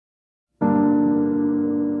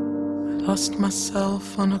lost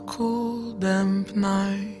myself on a cool, damp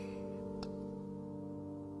night.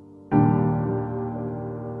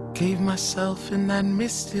 Gave myself in that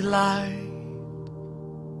misty light.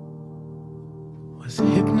 Was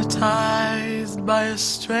hypnotized by a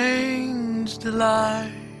strange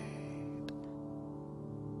delight.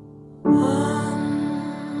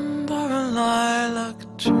 Under a lilac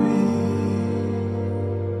tree,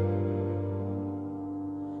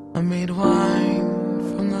 I made wine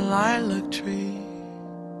from the lilac tree.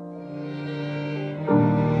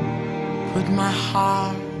 Put my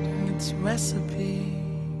heart in its recipe.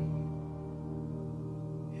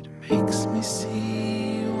 It makes me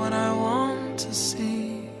see what I want to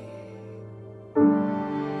see,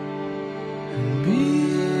 and be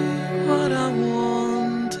what I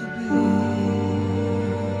want to be.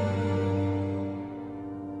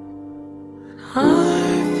 And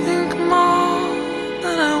I think more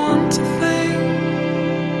than I want to think.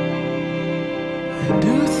 I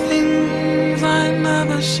do things I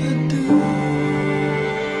never should do.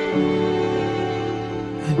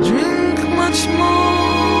 I drink much more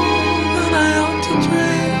than I ought to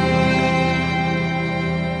drink,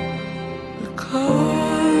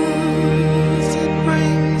 because it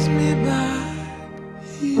brings me back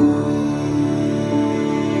you.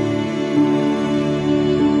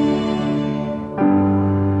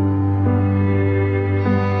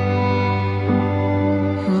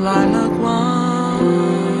 Lilac wine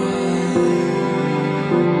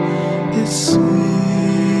is sweet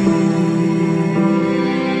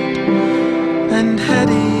and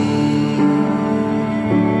heady,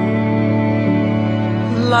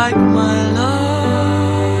 like my love.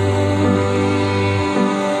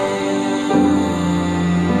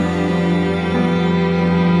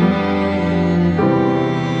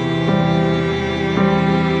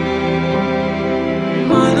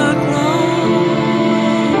 Lilac wine,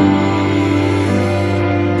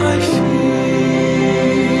 I feel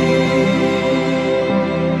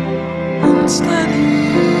unsteady,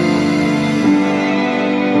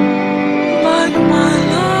 like my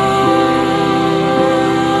love.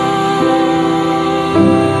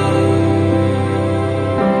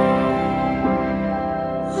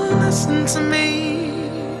 Listen to me.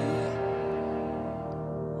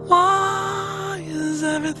 Why is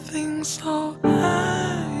everything so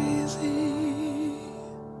hazy?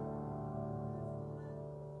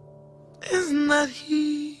 Isn't that he,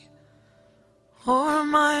 or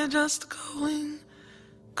am I just going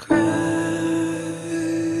crazy?